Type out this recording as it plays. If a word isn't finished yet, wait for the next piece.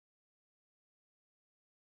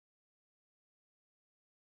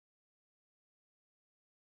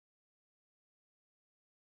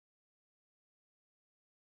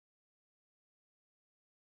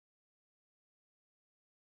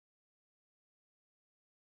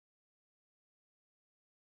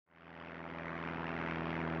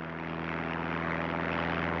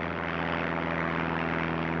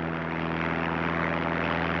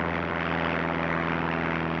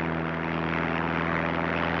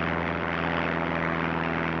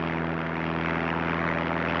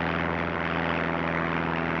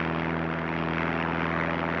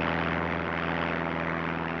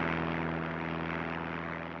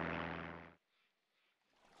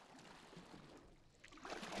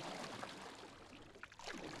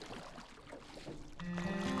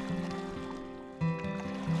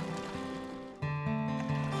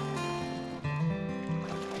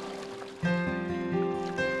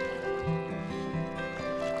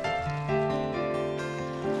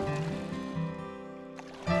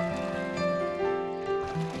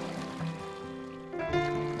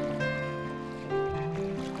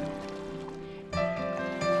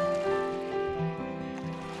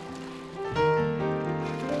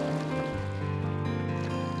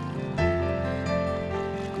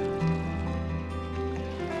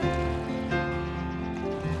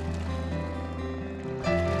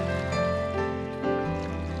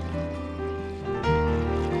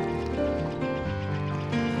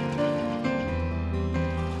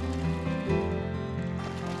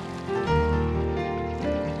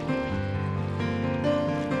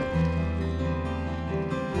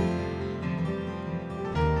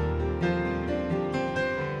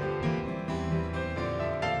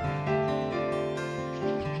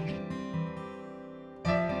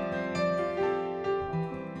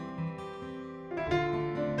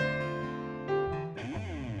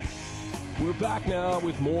Back now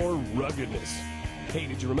with more ruggedness. Hey,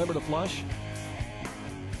 did you remember to flush?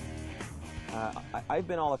 I've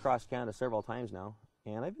been all across Canada several times now,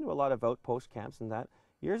 and I've been to a lot of outpost camps and that.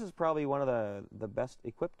 Yours is probably one of the best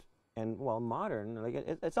equipped and, well, modern. Like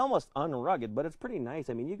it's almost unrugged, but it's pretty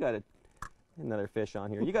nice. I mean, you got another fish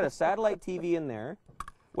on here. You got a satellite TV in there,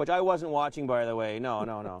 which I wasn't watching, by the way.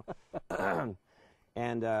 No.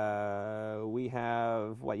 And we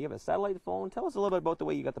have, what, you have a satellite phone? Tell us a little bit about the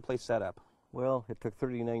way you got the place set up. Well, it took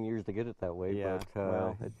 39 years to get it that way. Yeah, but,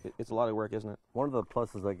 well, it's a lot of work, isn't it? One of the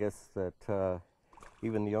pluses, I guess, that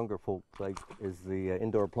even the younger folk like is the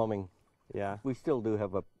indoor plumbing. Yeah. We still do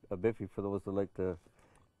have a biffy for those that like to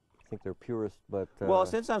think they're purist, but... well,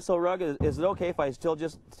 since I'm so rugged, is it okay if I still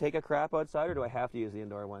just take a crap outside, or do I have to use the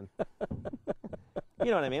indoor one? You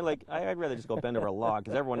know what I mean? Like, I'd rather just go bend over a log,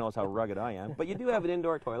 because everyone knows how rugged I am. But you do have an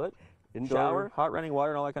indoor toilet, shower, hot running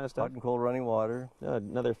water, and all that kind of stuff. Hot and cold running water.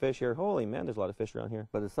 Another fish here. Holy man, there's a lot of fish around here.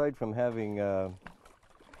 But aside from having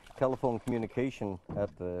telephone communication at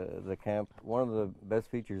the camp, one of the best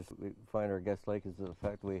features we find our guests like is the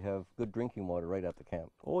fact that we have good drinking water right at the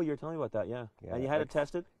camp. Oh, you're telling me about that, yeah. And you had it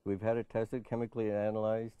tested? We've had it tested, chemically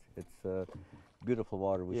analyzed. It's beautiful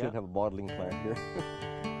water. We should have a bottling plant here.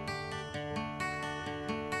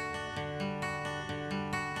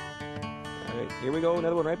 All right, here we go,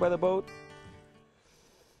 another one right by the boat.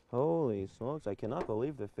 Holy smokes, I cannot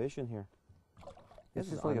believe the fish in here.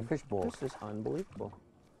 This is like a fish bowl. This is unbelievable.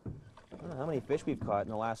 I don't know how many fish we've caught in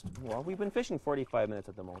the last, well, we've been fishing 45 minutes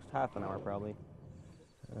at the most, half an hour probably.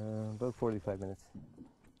 About 45 minutes.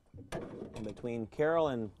 And between Carol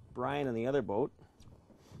and Brian and the other boat,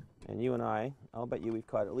 and you and I'll bet you we've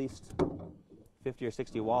caught at least 50 or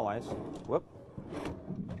 60 walleyes. Whoop.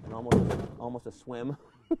 And almost a swim.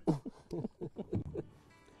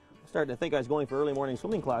 Starting to think I was going for early morning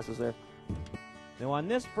swimming classes there. Now on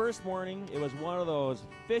this first morning, it was one of those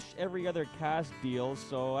fish every other cast deals,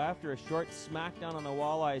 so after a short smackdown on the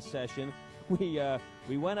walleye session,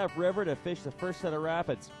 we went upriver to fish the first set of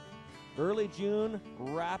rapids. Early June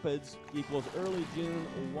rapids equals early June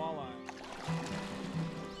walleye.